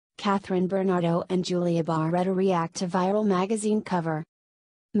Kathryn Bernardo and Julia Barretto react to viral magazine cover.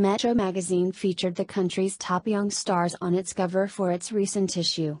 Metro magazine featured the country's top young stars on its cover for its recent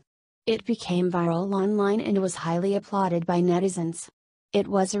issue. It became viral online and was highly applauded by netizens. It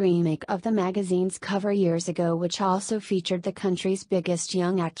was a remake of the magazine's cover years ago, which also featured the country's biggest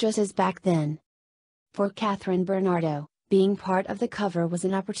young actresses back then. For Kathryn Bernardo, being part of the cover was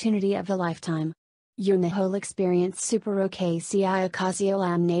an opportunity of a lifetime. Yung the whole experience super okay siya kasi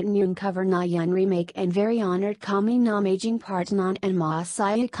alam natin yung cover na yun remake and very honored kami na maging part non and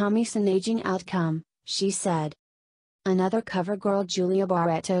masaya kami sa naging outcome, she said. Another cover girl Julia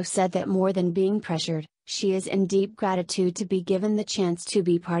Barretto said that more than being pressured, she is in deep gratitude to be given the chance to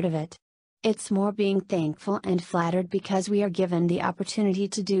be part of it. It's more being thankful and flattered because we are given the opportunity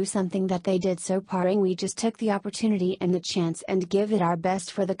to do something that they did so parting we just took the opportunity and the chance and give it our best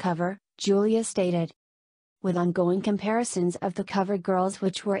for the cover, Julia stated. With ongoing comparisons of the cover girls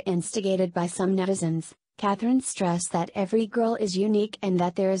which were instigated by some netizens, Kathryn stressed that every girl is unique and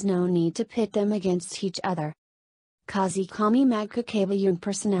that there is no need to pit them against each other. Kasi kami magkakaiba yung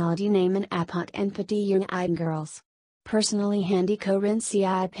personality name and apat and pati yung idol girls. Personally hindi ko rin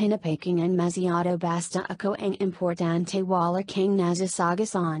siya pinapaking masyado basta ako ang importante wala kang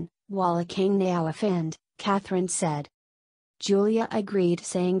nasasagasan, wala kang na-offend, Kathryn said. Julia agreed,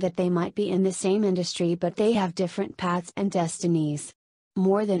 saying that they might be in the same industry but they have different paths and destinies.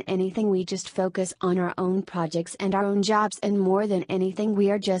 More than anything we just focus on our own projects and our own jobs, and more than anything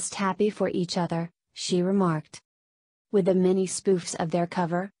we are just happy for each other, she remarked. With the many spoofs of their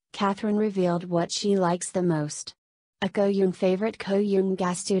cover, Kathryn revealed what she likes the most. Ako yung favorite ko yung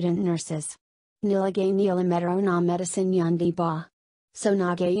student nurses. Nilagay nila metro na medicine yun diba? So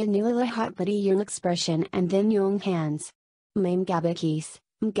nagaya nila lahat pati yung expression and then yung hands. May gabakis,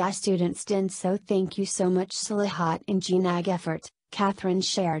 mga students din, so thank you so much sa lahat ng ginag effort, Kathryn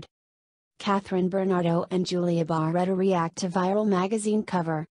shared. Kathryn Bernardo and Julia Barretto react to viral magazine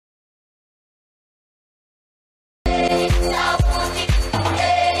cover.